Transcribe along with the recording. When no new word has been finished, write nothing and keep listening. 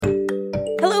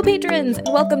Hello, patrons, and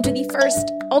welcome to the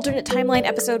first alternate timeline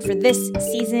episode for this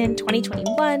season,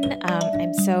 2021.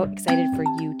 I'm so excited for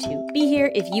you to be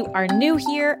here. If you are new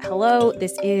here, hello.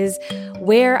 This is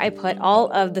where I put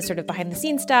all of the sort of behind the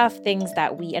scenes stuff, things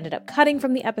that we ended up cutting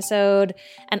from the episode,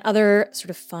 and other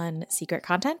sort of fun secret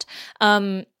content.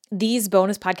 These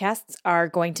bonus podcasts are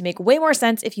going to make way more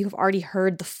sense if you have already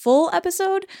heard the full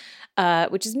episode,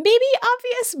 which is maybe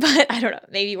obvious, but I don't know,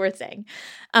 maybe worth saying.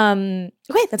 Okay,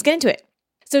 let's get into it.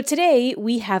 So today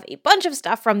we have a bunch of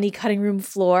stuff from the cutting room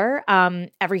floor,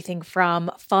 everything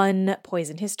from fun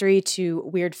poison history to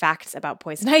weird facts about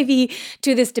poison ivy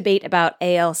to this debate about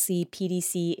ALC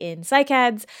PDC in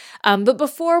psychads. But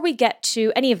before we get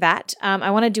to any of that,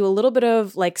 I want to do a little bit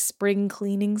of like spring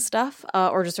cleaning stuff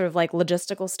or just sort of like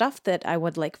logistical stuff that I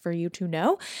would like for you to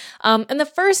know. And the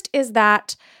first is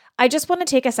that I just want to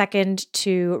take a second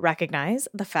to recognize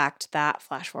the fact that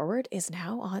Flash Forward is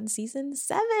now on season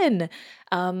 7.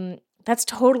 That's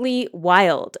totally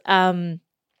wild. When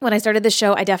I started the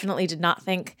show, I definitely did not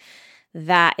think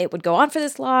that it would go on for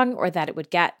this long or that it would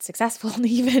get successful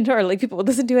even, or like people would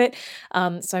listen to it.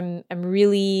 So I'm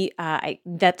really,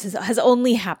 that has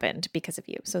only happened because of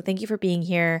you. So thank you for being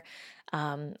here.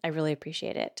 I really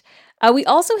appreciate it. We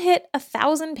also hit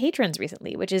 1,000 patrons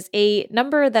recently, which is a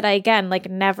number that I, again, like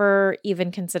never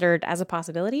even considered as a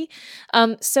possibility.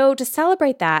 So to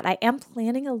celebrate that, I am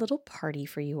planning a little party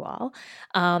for you all.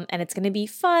 And it's going to be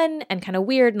fun and kind of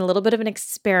weird and a little bit of an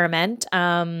experiment.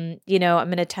 I'm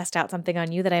going to test out something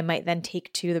on you that I might then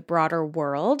take to the broader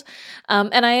world.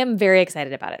 And I am very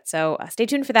excited about it. So stay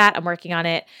tuned for that. I'm working on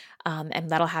it.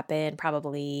 And that'll happen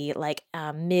probably like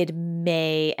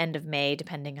mid-May, end of May,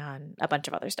 depending on a bunch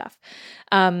of other stuff.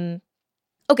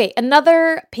 Okay,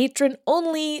 another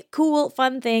patron-only cool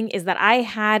fun thing is that I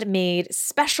had made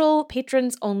special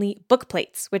patrons-only book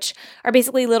plates, which are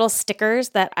basically little stickers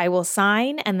that I will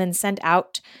sign and then send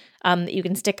out that you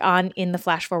can stick on in the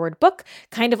Flash Forward book,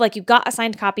 kind of like you've got a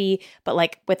signed copy, but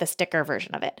like with a sticker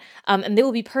version of it. And they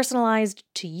will be personalized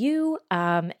to you.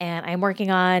 And I'm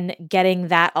working on getting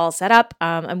that all set up.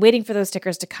 I'm waiting for those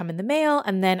stickers to come in the mail.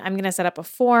 And then I'm going to set up a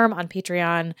form on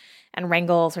Patreon and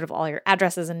wrangle sort of all your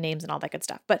addresses and names and all that good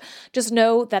stuff. But just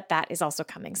know that that is also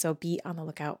coming. So be on the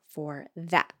lookout for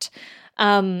that.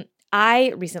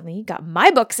 I recently got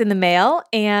my books in the mail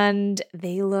and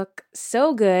they look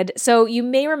so good. So you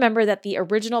may remember that the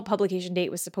original publication date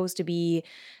was supposed to be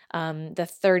the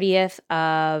 30th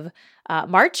of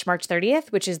March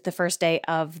 30th, which is the first day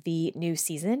of the new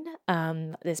season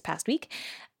this past week.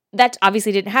 That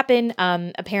obviously didn't happen.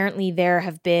 Apparently there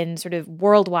have been sort of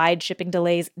worldwide shipping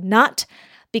delays, not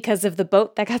because of the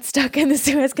boat that got stuck in the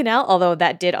Suez Canal, although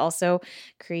that did also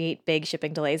create big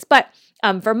shipping delays. But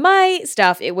for my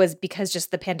stuff, it was because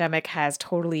just the pandemic has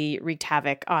totally wreaked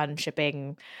havoc on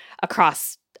shipping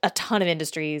across a ton of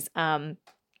industries. And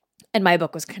my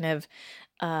book was kind of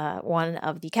one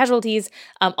of the casualties,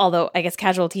 although I guess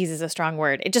casualties is a strong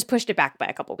word. It just pushed it back by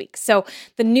a couple weeks. So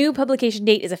the new publication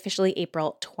date is officially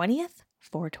April 20th.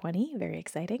 420, very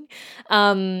exciting.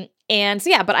 And so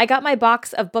yeah, but I got my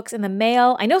box of books in the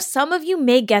mail. I know some of you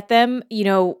may get them,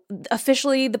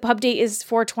 officially the pub date is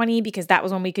 420 because that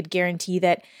was when we could guarantee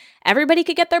that everybody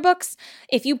could get their books.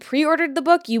 If you pre-ordered the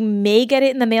book, you may get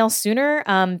it in the mail sooner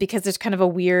because there's kind of a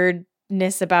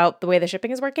weirdness about the way the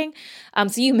shipping is working.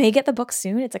 So you may get the book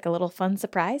soon. It's like a little fun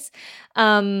surprise.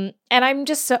 And I'm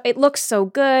just it looks so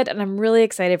good and I'm really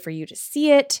excited for you to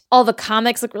see it. All the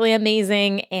comics look really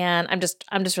amazing and I'm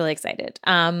just really excited.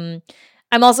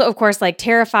 I'm also, of course, like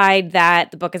terrified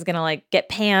that the book is going to like get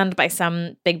panned by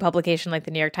some big publication like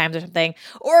the New York Times or something.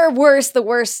 Or worse, the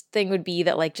worst thing would be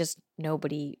that like just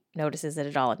nobody notices it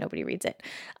at all and nobody reads it.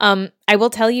 I will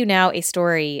tell you now a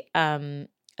story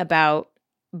about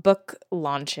book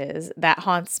launches that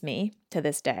haunts me to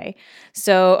this day.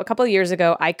 So a couple of years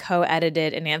ago, I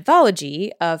co-edited an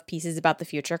anthology of pieces about the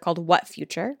future called What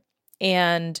Future?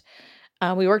 And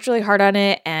we worked really hard on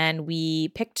it and we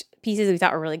picked pieces we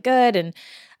thought were really good.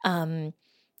 And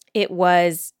it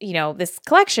was, this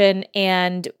collection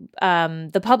and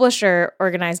the publisher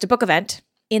organized a book event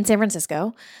in San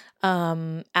Francisco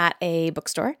at a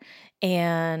bookstore.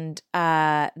 And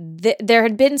there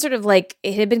had been sort of like,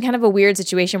 it had been kind of a weird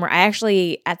situation where I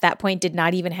actually at that point did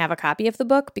not even have a copy of the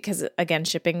book because again,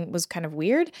 shipping was kind of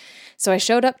weird. So I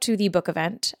showed up to the book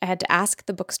event. I had to ask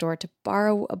the bookstore to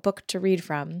borrow a book to read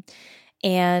from.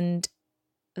 And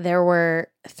there were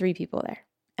 3 people there.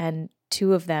 And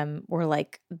 2 of them were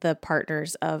like the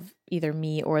partners of either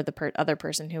me or the other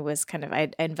person who was kind of,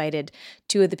 I invited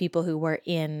 2 of the people who were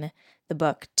in the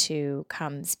book to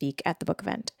come speak at the book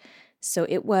event. So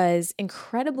it was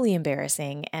incredibly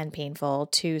embarrassing and painful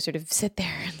to sort of sit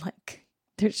there and like,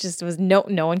 there just was no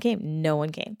one came. No one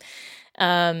came.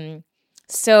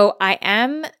 So I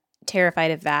am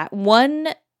terrified of that. One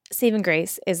saving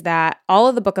grace is that all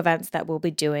of the book events that we'll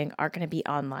be doing are going to be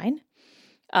online,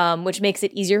 which makes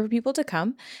it easier for people to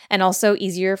come and also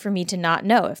easier for me to not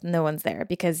know if no one's there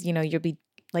because, you know, you'll be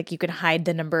like, you can hide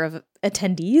the number of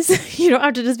attendees. You don't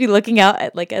have to just be looking out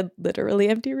at like a literally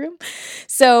empty room.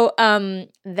 So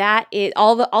that is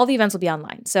all the events will be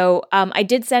online. So I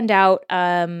did send out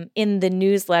in the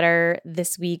newsletter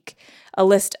this week a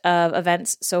list of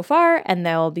events so far, and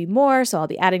there'll be more. So I'll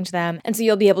be adding to them. And so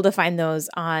you'll be able to find those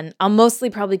on, I'll mostly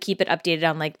probably keep it updated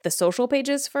on like the social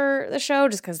pages for the show,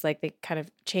 just because like they kind of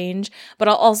change. But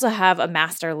I'll also have a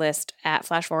master list at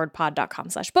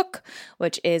flashforwardpod.com/book,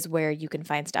 which is where you can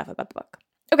find stuff about the book.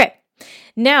 Okay.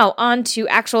 Now on to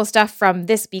actual stuff from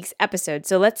this week's episode.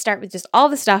 So let's start with just all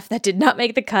the stuff that did not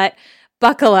make the cut.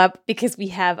 Buckle up because we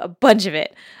have a bunch of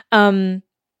it.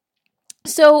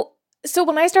 So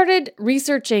when I started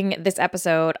researching this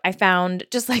episode, I found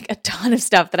just like a ton of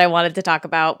stuff that I wanted to talk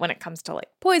about when it comes to like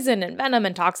poison and venom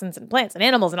and toxins and plants and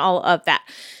animals and all of that.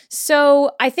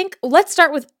 So I think let's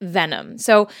start with venom.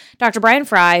 So Dr. Brian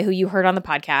Fry, who you heard on the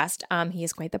podcast, he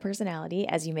is quite the personality,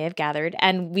 as you may have gathered.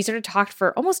 And we sort of talked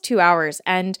for almost 2 hours.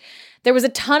 And there was a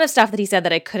ton of stuff that he said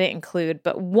that I couldn't include.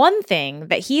 But one thing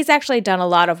that he's actually done a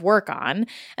lot of work on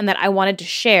and that I wanted to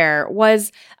share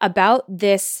was about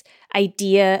this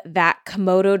idea that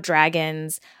Komodo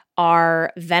dragons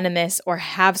are venomous or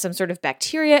have some sort of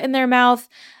bacteria in their mouth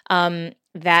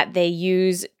that they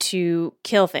use to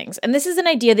kill things. And this is an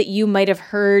idea that you might have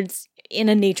heard in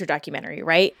a nature documentary,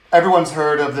 right? Everyone's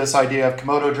heard of this idea of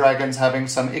Komodo dragons having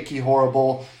some icky,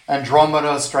 horrible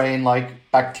Andromeda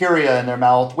strain-like bacteria in their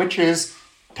mouth, which is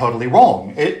totally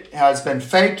wrong. It has been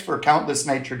faked for countless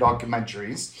nature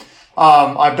documentaries.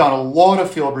 I've done a lot of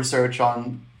field research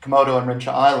on Komodo and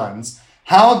Rincha Islands.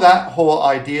 How that whole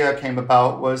idea came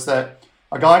about was that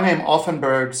a guy named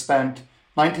Offenberg spent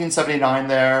 1979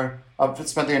 there,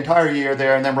 spent the entire year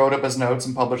there, and then wrote up his notes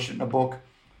and published it in a book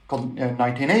called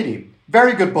 1980.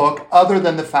 Very good book, other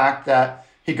than the fact that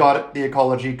he got the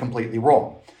ecology completely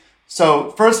wrong.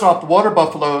 So first off, the water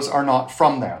buffaloes are not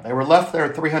from there. They were left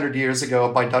there 300 years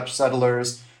ago by Dutch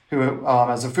settlers who,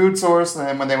 as a food source, and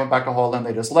then when they went back to Holland,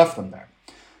 they just left them there.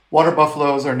 Water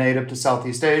buffaloes are native to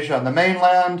Southeast Asia and the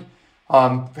mainland,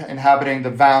 inhabiting the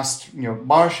vast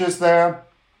marshes there.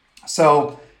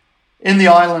 So in the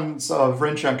islands of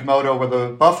Rincha and Komodo, where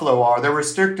the buffalo are, they're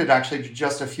restricted actually to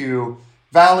just a few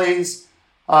valleys.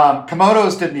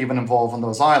 Komodos didn't even evolve on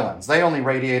those islands. They only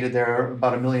radiated there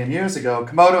about 1 million years ago.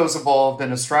 Komodos evolved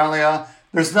in Australia.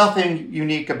 There's nothing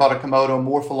unique about a Komodo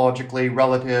morphologically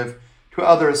relative to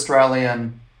other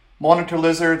Australian monitor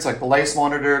lizards, like the lace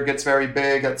monitor gets very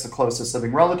big. That's the closest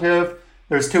living relative.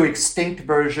 There's 2 extinct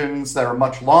versions that are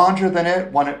much larger than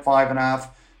it, one at 5.5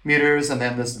 meters, and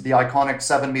then there's the iconic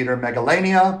 7-meter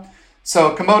Megalania.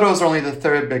 So Komodos are only the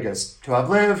 3rd biggest to have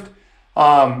lived.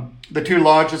 The 2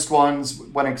 largest ones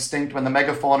went extinct when the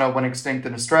megafauna went extinct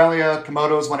in Australia.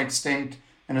 Komodos went extinct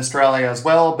in Australia as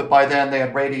well, but by then they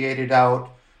had radiated out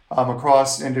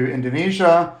across into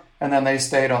Indonesia, and then they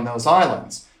stayed on those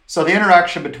islands. So the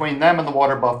interaction between them and the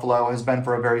water buffalo has been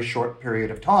for a very short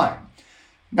period of time.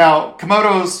 Now,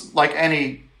 Komodos, like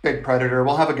any big predator,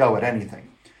 will have a go at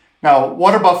anything. Now,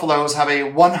 water buffaloes have a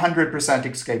 100%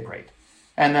 escape rate,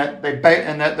 and that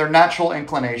their natural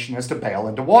inclination is to bail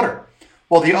into water.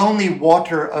 Well, the only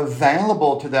water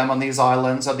available to them on these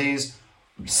islands are these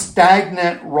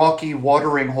stagnant, rocky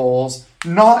watering holes,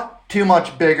 not too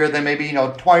much bigger than maybe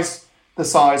twice the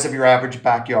size of your average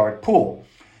backyard pool,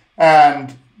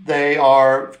 and they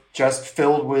are just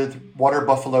filled with water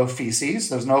buffalo feces.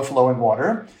 There's no flowing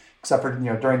water, except for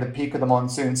during the peak of the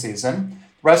monsoon season.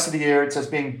 The rest of the year, it's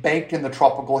just being baked in the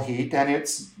tropical heat, and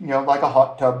it's like a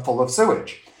hot tub full of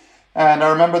sewage. And I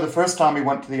remember the first time we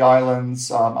went to the islands,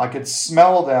 I could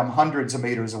smell them hundreds of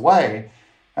meters away,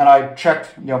 and I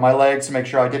checked my legs to make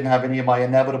sure I didn't have any of my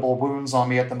inevitable wounds on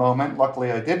me at the moment.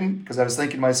 Luckily, I didn't, because I was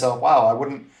thinking to myself, wow, I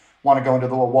wouldn't want to go into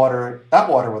that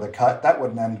water with a cut. That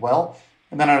wouldn't end well.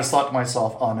 And then I just thought to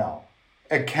myself, oh no,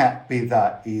 it can't be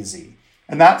that easy.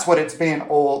 And that's what it's been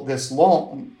all this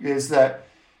long, is that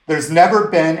there's never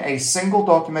been a single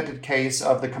documented case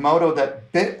of the Komodo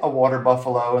that bit a water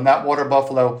buffalo and that water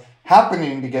buffalo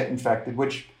happening to get infected,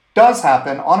 which does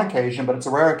happen on occasion, but it's a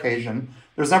rare occasion.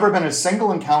 There's never been a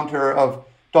single encounter of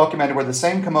documented where the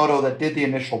same Komodo that did the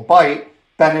initial bite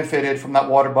benefited from that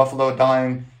water buffalo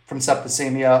dying from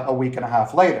septicemia a week and a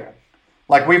half later.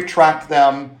 Like, we've tracked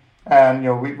them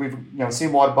And we've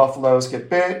seen water buffaloes get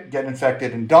bit, get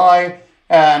infected, and die.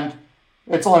 And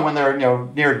it's only when they're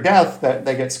near death that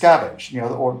they get scavenged.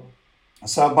 Or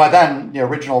so by then the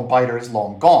original biter is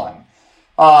long gone.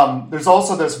 There's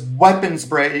also this weapons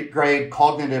grade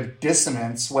cognitive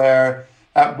dissonance where,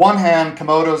 at one hand,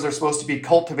 Komodos are supposed to be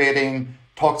cultivating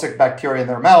toxic bacteria in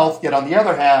their mouth, yet on the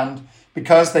other hand,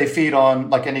 because they feed on,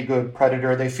 like any good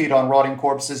predator, they feed on rotting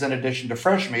corpses in addition to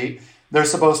fresh meat. They're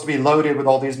supposed to be loaded with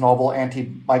all these novel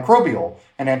antimicrobial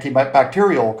and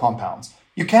antibacterial compounds.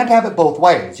 You can't have it both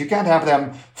ways. You can't have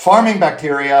them farming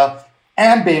bacteria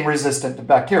and being resistant to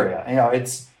bacteria.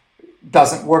 It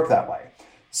doesn't work that way.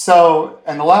 So,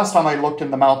 and the last time I looked in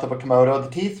the mouth of a Komodo, the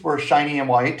teeth were shiny and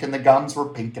white and the gums were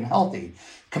pink and healthy.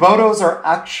 Komodos are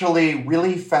actually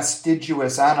really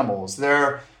fastidious animals.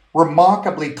 They're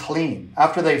remarkably clean.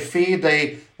 After they feed,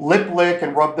 they lip lick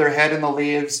and rub their head in the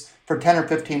leaves for 10 or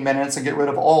 15 minutes and get rid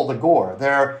of all the gore.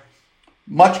 They're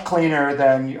much cleaner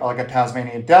than like a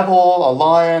Tasmanian devil, a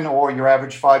lion, or your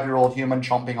average 5-year-old human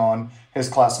chomping on his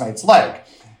classmate's leg,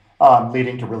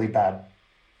 leading to really bad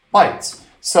bites.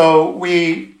 So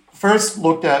we first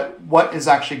looked at what is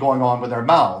actually going on with their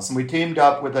mouths, and we teamed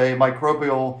up with a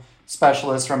microbial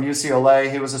specialist from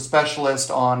UCLA. He was a specialist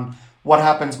on what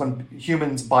happens when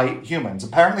humans bite humans.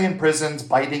 Apparently in prisons,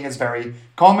 biting is very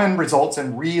common, results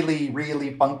in really,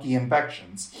 really funky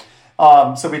infections.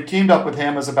 So we teamed up with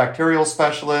him as a bacterial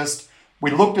specialist. We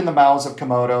looked in the mouths of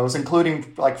Komodos,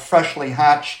 including like freshly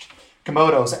hatched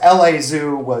Komodos. LA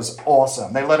Zoo was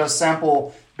awesome. They let us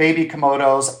sample baby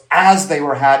Komodos as they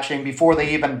were hatching before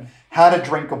they even had a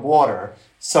drink of water.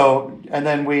 And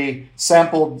then we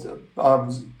sampled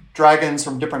dragons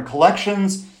from different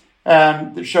collections,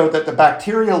 and it showed that the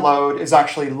bacterial load is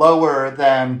actually lower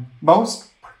than most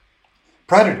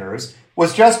predators,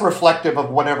 was just reflective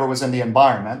of whatever was in the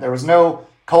environment. There was no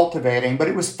cultivating, but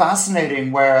it was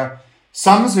fascinating where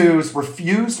some zoos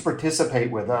refused to participate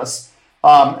with us,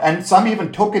 and some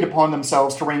even took it upon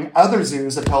themselves to ring other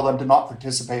zoos and tell them to not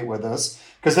participate with us,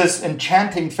 because this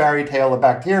enchanting fairy tale of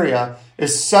bacteria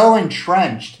is so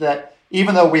entrenched that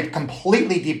even though we've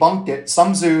completely debunked it,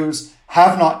 some zoos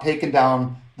have not taken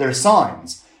down their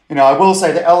signs. I will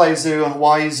say the LA Zoo and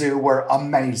Hawaii Zoo were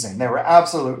amazing. They were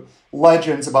absolute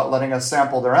legends about letting us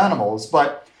sample their animals.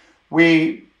 But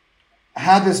we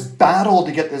had this battle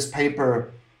to get this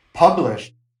paper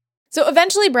published. So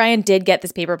eventually Brian did get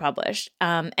this paper published.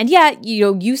 And yet,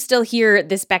 you still hear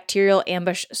this bacterial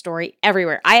ambush story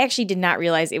everywhere. I actually did not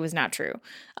realize it was not true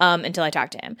until I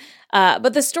talked to him.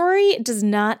 But the story does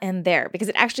not end there because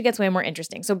it actually gets way more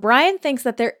interesting. So Brian thinks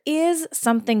that there is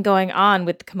something going on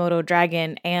with the Komodo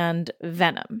dragon and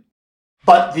venom.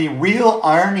 But the real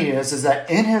irony is that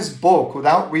in his book,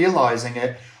 without realizing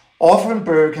it,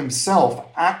 Offenberg himself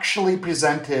actually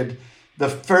presented the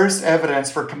first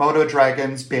evidence for Komodo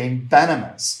dragons being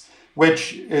venomous,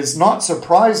 which is not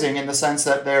surprising in the sense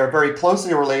that they're very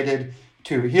closely related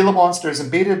to Gila monsters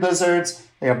and beaded lizards.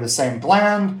 They have the same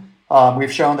gland.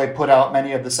 We've shown they put out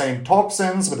many of the same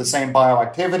toxins with the same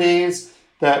bioactivities,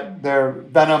 that their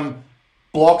venom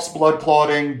blocks blood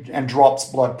clotting and drops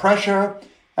blood pressure.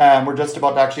 And we're just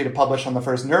about to publish on the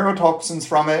first neurotoxins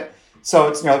from it. So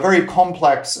it's a very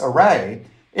complex array.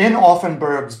 In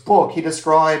Offenberg's book, he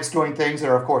describes doing things that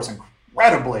are, of course,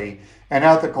 incredibly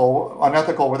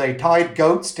unethical, where they tied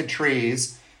goats to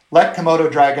trees, let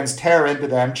Komodo dragons tear into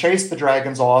them, chase the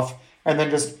dragons off, and then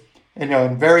just,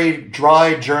 in very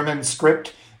dry German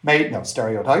script, made notes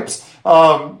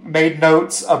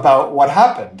about what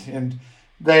happened. And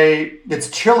it's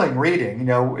chilling reading,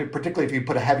 particularly if you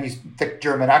put a heavy, thick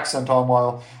German accent on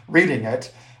while reading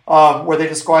it, where they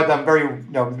describe them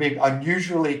being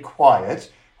unusually quiet,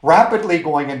 rapidly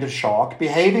going into shock,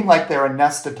 behaving like they're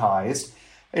anesthetized,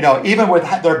 even with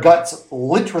their guts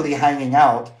literally hanging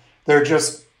out, they're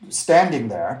just standing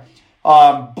there,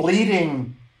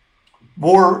 bleeding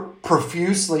more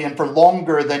profusely and for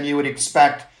longer than you would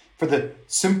expect for the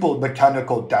simple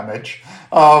mechanical damage.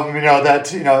 All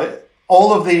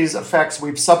of these effects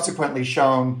we've subsequently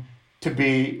shown to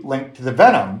be linked to the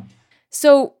venom.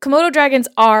 So Komodo dragons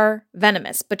are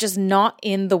venomous, but just not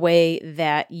in the way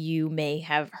that you may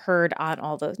have heard on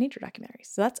all those nature documentaries.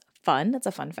 So that's fun. That's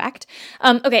a fun fact.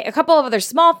 Okay, a couple of other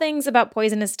small things about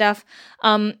poisonous stuff.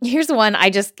 Here's one I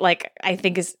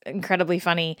think is incredibly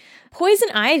funny. Poison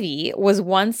ivy was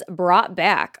once brought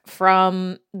back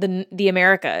from the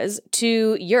Americas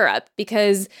to Europe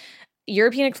because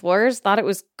European explorers thought it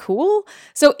was cool.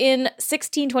 So in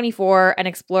 1624, an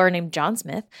explorer named John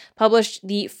Smith published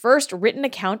the first written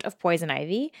account of poison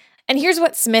ivy. And here's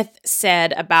what Smith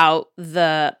said about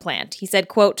the plant. He said,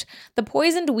 quote, "The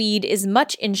poisoned weed is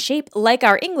much in shape like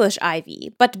our English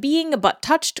ivy, but being but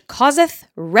touched causeth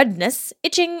redness,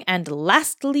 itching, and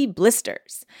lastly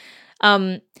blisters."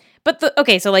 So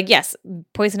yes,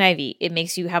 poison ivy, it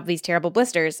makes you have these terrible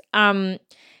blisters. The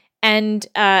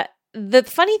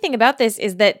funny thing about this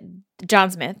is that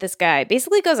John Smith, this guy,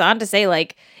 basically goes on to say,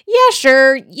 like, yeah,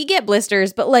 sure, you get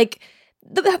blisters, but like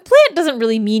the plant doesn't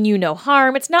really mean you no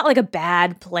harm. It's not like a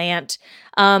bad plant.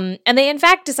 And they, in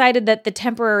fact, decided that the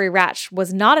temporary rash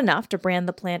was not enough to brand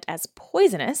the plant as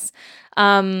poisonous.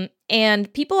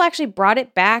 And people actually brought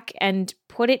it back and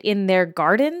put it in their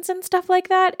gardens and stuff like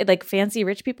that. Like fancy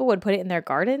rich people would put it in their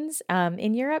gardens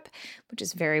in Europe, which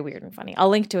is very weird and funny. I'll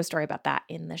link to a story about that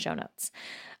in the show notes.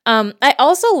 I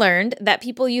also learned that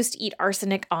people used to eat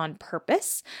arsenic on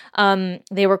purpose.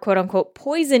 They were quote unquote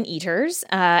poison eaters,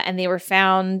 and they were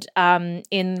found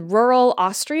in rural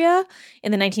Austria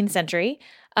in the 19th century.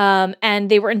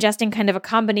 And they were ingesting kind of a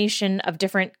combination of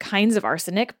different kinds of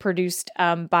arsenic produced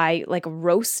by like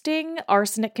roasting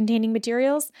arsenic-containing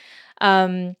materials.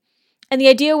 And the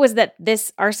idea was that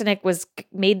this arsenic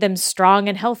made them strong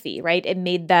and healthy, right? It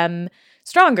made them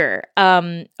stronger.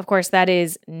 Of course, that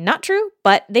is not true,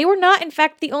 but they were not, in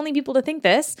fact, the only people to think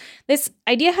this. This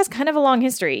idea has kind of a long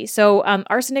history. So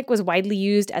arsenic was widely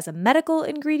used as a medical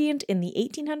ingredient in the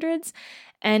 1800s,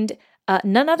 and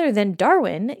none other than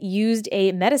Darwin used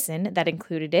a medicine that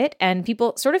included it, and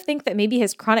people sort of think that maybe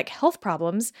his chronic health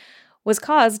problems was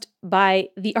caused by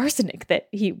the arsenic that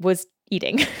he was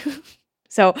eating.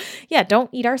 So yeah, don't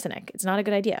eat arsenic. It's not a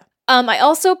good idea. I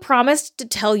also promised to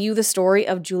tell you the story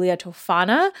of Giulia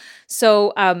Tofana.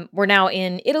 So we're now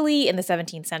in Italy in the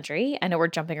 17th century. I know we're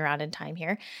jumping around in time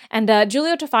here. And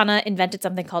Giulia Tofana invented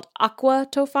something called aqua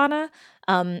tofana.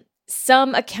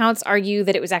 Some accounts argue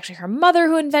that it was actually her mother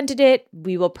who invented it.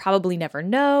 We will probably never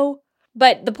know.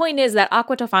 But the point is that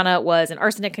aqua tofana was an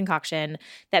arsenic concoction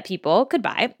that people could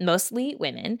buy, mostly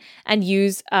women, and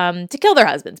use to kill their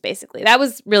husbands, basically. That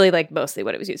was really like mostly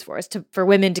what it was used for, for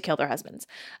women to kill their husbands.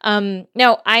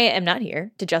 Now, I am not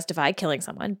here to justify killing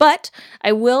someone, but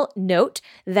I will note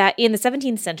that in the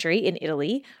 17th century in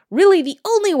Italy, really the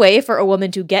only way for a woman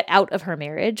to get out of her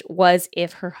marriage was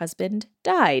if her husband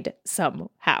died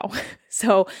somehow.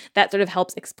 So that sort of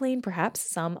helps explain perhaps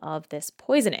some of this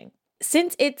poisoning.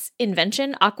 Since its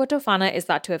invention, aqua tofana is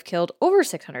thought to have killed over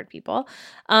 600 people.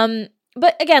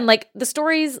 But again, like the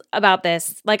stories about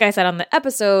this, like I said on the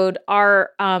episode, are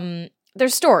they're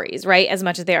stories, right? As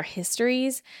much as they are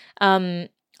histories. Aqua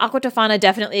tofana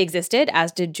definitely existed,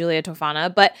 as did Giulia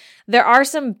Tofana, but there are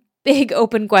some big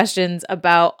open questions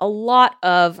about a lot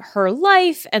of her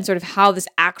life and sort of how this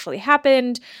actually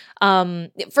happened.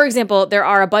 For example, there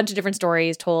are a bunch of different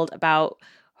stories told about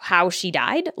how she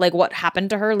died, like what happened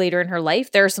to her later in her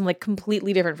life. There are some like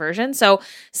completely different versions. So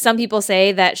some people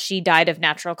say that she died of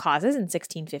natural causes in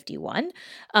 1651.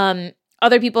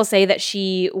 Other people say that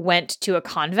she went to a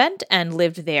convent and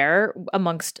lived there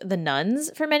amongst the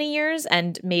nuns for many years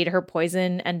and made her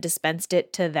poison and dispensed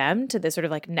it to them, to this sort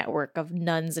of like network of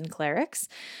nuns and clerics.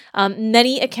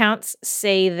 Many accounts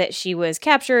say that she was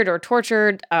captured or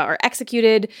tortured or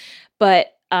executed,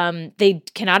 but they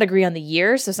cannot agree on the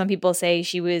year. So some people say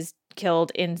she was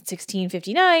killed in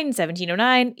 1659,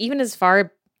 1709, even as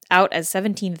far out as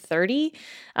 1730.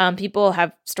 People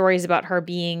have stories about her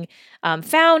being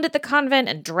found at the convent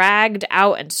and dragged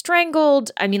out and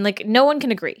strangled. I mean, like, no one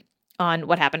can agree on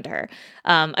what happened to her.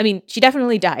 I mean, she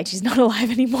definitely died. She's not alive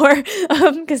anymore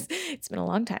because it's been a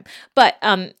long time. But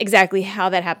exactly how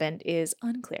that happened is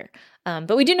unclear.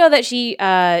 But we do know that she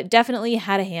definitely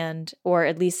had a hand, or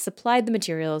at least supplied the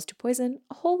materials to poison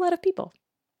a whole lot of people.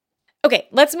 Okay,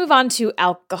 let's move on to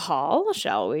alcohol,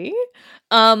 shall we?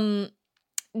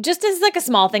 Just as like a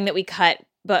small thing that we cut,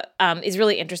 but is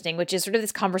really interesting, which is sort of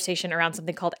this conversation around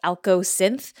something called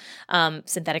alkosynth,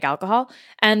 synthetic alcohol.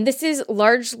 And this is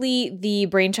largely the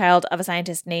brainchild of a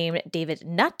scientist named David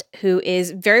Nutt, who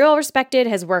is very well respected,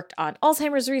 has worked on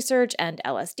Alzheimer's research and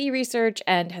LSD research,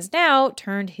 and has now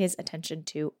turned his attention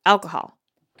to alcohol.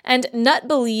 And Nutt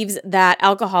believes that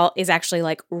alcohol is actually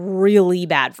like really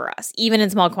bad for us, even in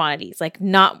small quantities. Like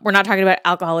we're not talking about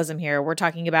alcoholism here. We're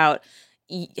talking about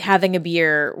having a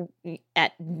beer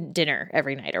at dinner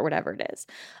every night or whatever it is.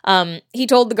 He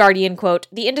told The Guardian, quote,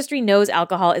 "The industry knows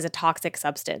alcohol is a toxic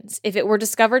substance. If it were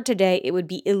discovered today, it would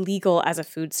be illegal as a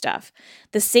foodstuff.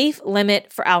 The safe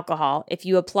limit for alcohol, if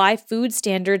you apply food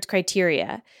standards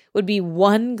criteria, would be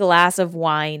 1 glass of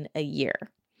wine a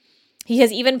year." He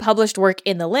has even published work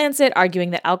in The Lancet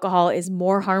arguing that alcohol is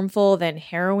more harmful than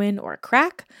heroin or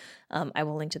crack. I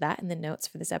will link to that in the notes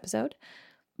for this episode.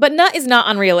 But Nutt is not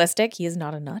unrealistic. He is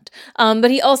not a nut.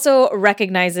 But he also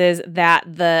recognizes that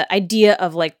the idea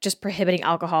of just prohibiting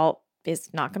alcohol is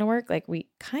not going to work. We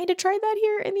kind of tried that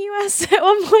here in the US at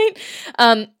one point.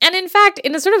 And in fact,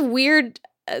 in a sort of weird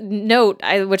note,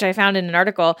 which I found in an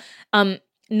article,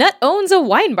 Nutt owns a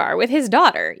wine bar with his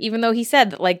daughter, even though he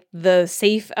said that the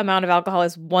safe amount of alcohol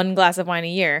is 1 glass of wine a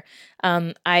year.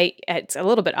 It's a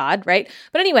little bit odd, right?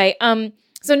 But anyway,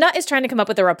 so Nutt is trying to come up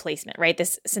with a replacement, right?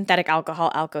 This synthetic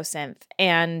alcohol, Alcosynth.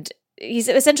 And he's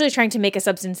essentially trying to make a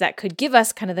substance that could give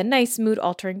us kind of the nice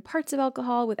mood-altering parts of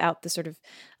alcohol without the sort of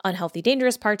unhealthy,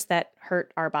 dangerous parts that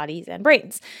hurt our bodies and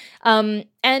brains.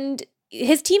 And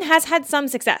his team has had some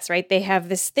success, right? They have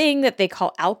this thing that they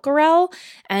call Alcarel,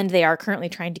 and they are currently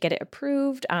trying to get it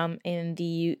approved in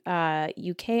the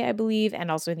UK, I believe,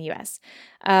 and also in the US.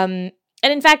 And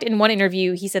in fact, in one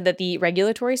interview, he said that the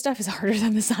regulatory stuff is harder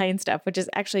than the science stuff, which is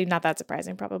actually not that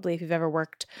surprising, probably, if you've ever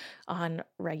worked on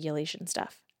regulation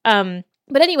stuff.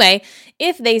 But anyway,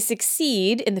 if they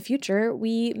succeed in the future,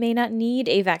 we may not need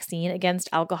a vaccine against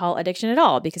alcohol addiction at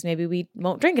all, because maybe we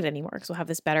won't drink it anymore because we'll have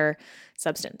this better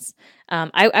substance.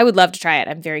 I would love to try it.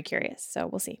 I'm very curious. So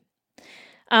we'll see.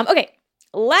 Okay.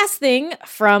 Last thing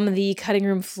from the cutting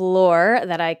room floor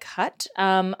that I cut,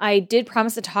 I did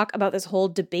promise to talk about this whole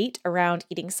debate around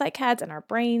eating cycads and our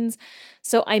brains.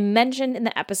 So I mentioned in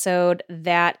the episode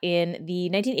that in the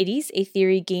 1980s, a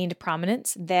theory gained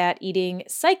prominence that eating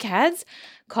cycads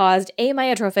caused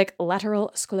amyotrophic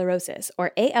lateral sclerosis,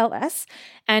 or ALS,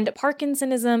 and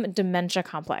Parkinsonism dementia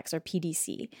complex, or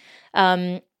PDC.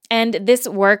 And this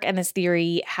work and this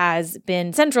theory has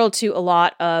been central to a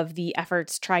lot of the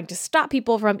efforts trying to stop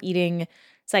people from eating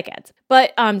cycads.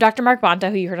 But Dr. Mark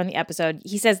Bonta, who you heard on the episode,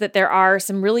 he says that there are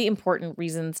some really important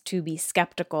reasons to be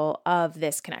skeptical of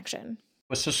this connection.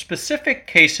 It was a specific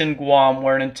case in Guam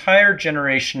where an entire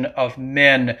generation of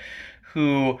men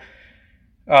who,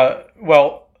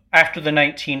 after the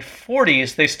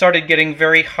 1940s, they started getting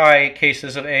very high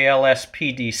cases of ALS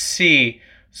PDC.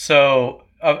 So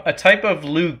a type of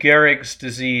Lou Gehrig's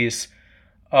disease,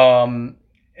 so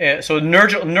a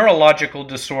neurological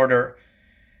disorder.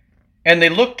 And they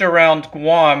looked around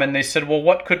Guam and they said, well,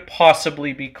 what could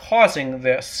possibly be causing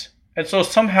this? And so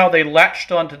somehow they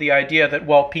latched onto the idea that,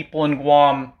 well, people in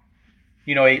Guam,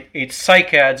 ate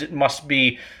cycads, it must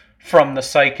be from the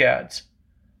cycads.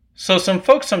 So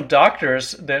some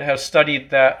doctors that have studied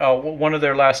that, one of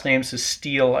their last names is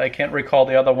Steele. I can't recall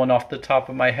the other one off the top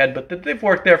of my head, but they've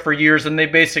worked there for years, and they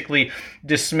basically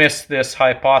dismissed this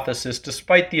hypothesis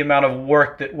despite the amount of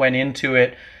work that went into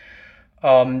it.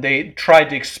 They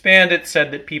tried to expand it,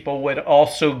 said that people would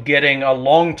also getting a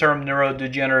long-term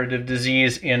neurodegenerative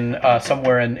disease in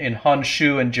somewhere in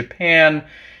Honshu in Japan,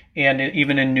 and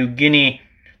even in New Guinea.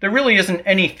 There really isn't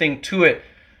anything to it.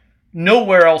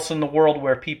 Nowhere else in the world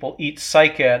where people eat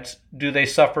cycads do they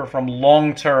suffer from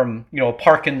long-term,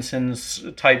 Parkinson's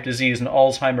type disease and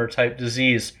Alzheimer type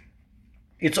disease.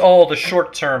 It's all the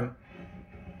short-term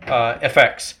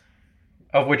effects,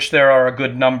 of which there are a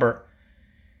good number.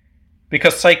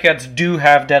 Because cycads do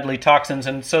have deadly toxins,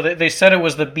 and so they said it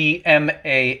was the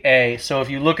BMAA. So if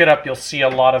you look it up, you'll see a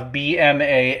lot of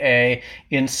BMAA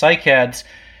in cycads,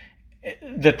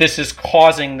 that this is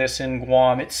causing this in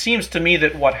Guam. It seems to me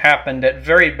that what happened, at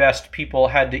very best, people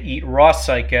had to eat raw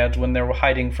cycads when they were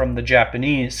hiding from the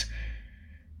Japanese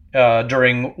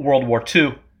during World War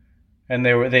II, and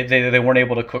they weren't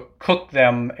able to cook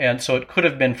them, and so it could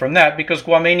have been from that, because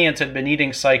Guamanians had been eating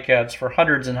cycads for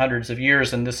hundreds and hundreds of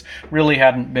years, and this really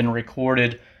hadn't been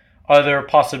recorded. Other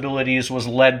possibilities was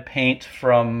lead paint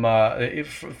from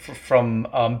barrels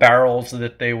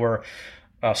that they were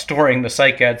storing the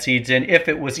cycad seeds in, if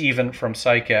it was even from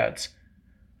cycads.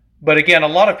 But again, a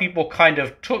lot of people kind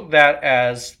of took that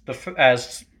as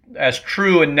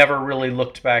true and never really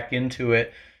looked back into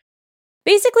it.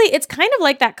 Basically, it's kind of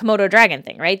like that Komodo dragon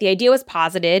thing, right? The idea was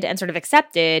posited and sort of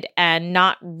accepted and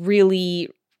not really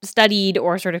studied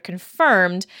or sort of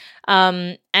confirmed.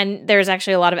 And there's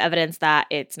actually a lot of evidence that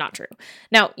it's not true.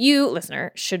 Now, you,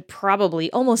 listener, should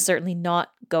probably almost certainly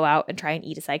not go out and try and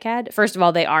eat a cycad. First of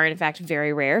all, they are in fact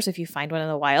very rare. So if you find one in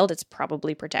the wild, it's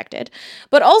probably protected.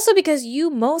 But also because you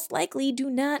most likely do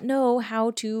not know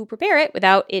how to prepare it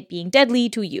without it being deadly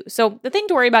to you. So the thing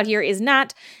to worry about here is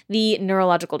not the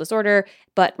neurological disorder,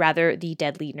 but rather the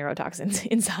deadly neurotoxins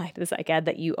inside the cycad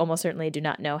that you almost certainly do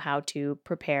not know how to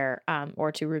prepare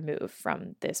or to remove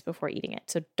from this before eating it.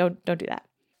 So don't do that.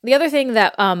 The other thing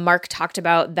that Mark talked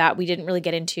about that we didn't really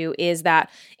get into is that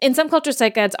in some cultures,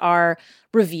 cycads are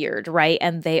revered, right?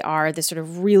 And they are this sort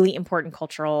of really important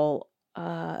cultural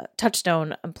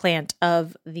touchstone plant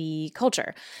of the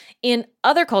culture. In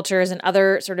other cultures and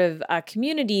other sort of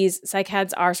communities,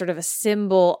 cycads are sort of a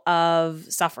symbol of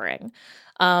suffering.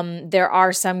 There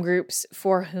are some groups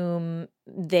for whom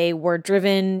they were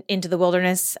driven into the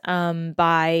wilderness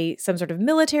by some sort of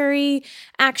military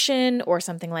action or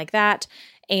something like that.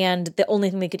 And the only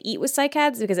thing they could eat was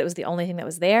cycads because it was the only thing that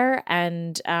was there.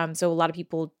 And so a lot of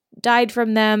people died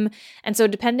from them. And so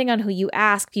depending on who you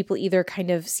ask, people either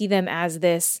kind of see them as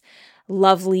this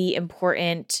lovely,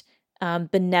 important,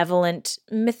 benevolent,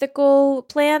 mythical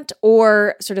plant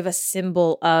or sort of a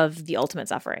symbol of the ultimate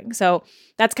suffering. So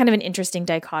that's kind of an interesting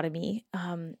dichotomy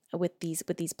with these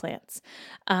plants.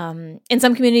 In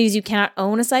some communities, you cannot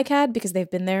own a cycad because they've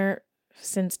been there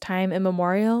since time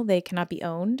immemorial. They cannot be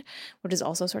owned, which is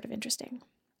also sort of interesting.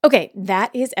 Okay,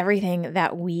 that is everything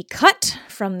that we cut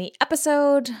from the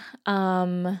episode.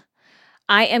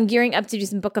 I am gearing up to do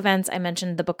some book events. I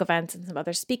mentioned the book events and some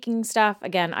other speaking stuff.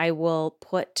 Again, I will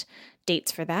put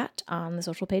dates for that on the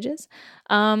social pages.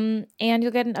 And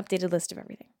you'll get an updated list of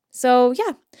everything. So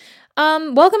yeah,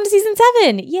 welcome to season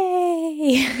 7.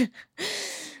 Yay.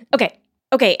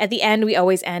 Okay. At the end, we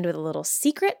always end with a little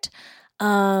secret.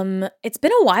 It's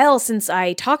been a while since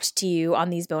I talked to you on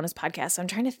these bonus podcasts. So I'm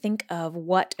trying to think of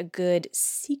what a good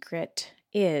secret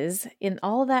is in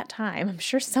all that time. I'm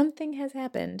sure something has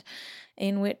happened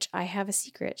in which I have a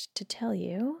secret to tell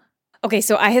you. Okay,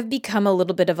 so I have become a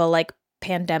little bit of a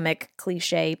pandemic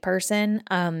cliche person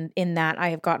in that I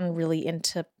have gotten really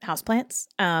into houseplants,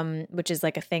 which is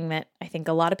a thing that I think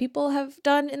a lot of people have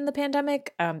done in the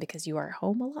pandemic because you are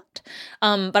home a lot.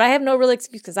 But I have no real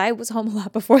excuse because I was home a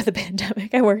lot before the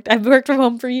pandemic. I've worked from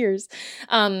home for years.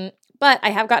 But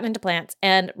I have gotten into plants,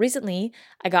 and recently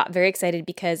I got very excited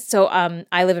because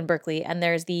I live in Berkeley, and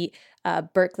there's the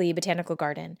Berkeley Botanical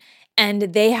Garden,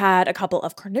 and they had a couple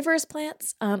of carnivorous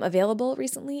plants available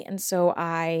recently, and so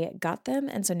I got them,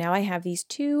 and so now I have these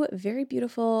 2 very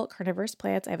beautiful carnivorous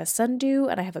plants. I have a sundew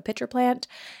and I have a pitcher plant,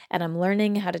 and I'm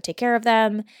learning how to take care of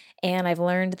them, and I've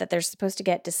learned that they're supposed to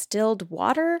get distilled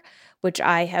water, which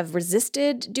I have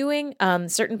resisted doing.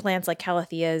 Certain plants like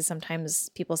calatheas, sometimes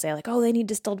people say oh, they need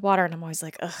distilled water, and I'm always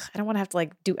ugh, I don't want to have to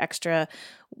do extra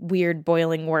weird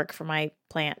boiling work for my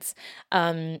plants.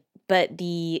 But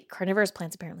the carnivorous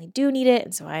plants apparently do need it.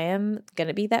 And so I am going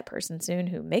to be that person soon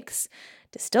who makes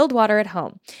distilled water at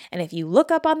home. And if you look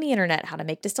up on the internet how to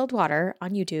make distilled water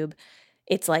on YouTube,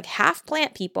 it's half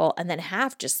plant people and then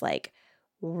half just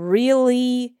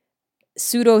really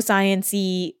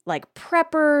pseudoscience-y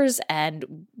preppers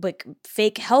and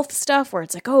fake health stuff where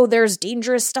it's oh, there's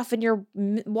dangerous stuff in your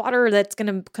water that's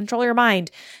going to control your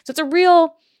mind. So it's a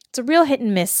real hit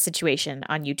and miss situation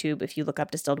on YouTube if you look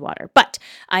up distilled water. But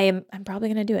I'm probably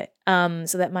going to do it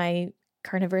so that my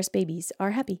carnivorous babies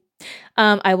are happy.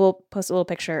 I will post a little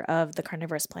picture of the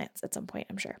carnivorous plants at some point,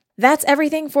 I'm sure. That's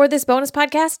everything for this bonus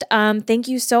podcast. Thank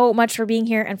you so much for being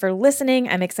here and for listening.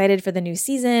 I'm excited for the new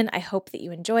season. I hope that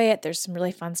you enjoy it. There's some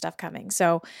really fun stuff coming.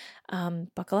 So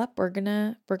buckle up. We're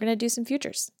gonna do some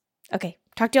futures. Okay,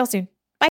 talk to y'all soon.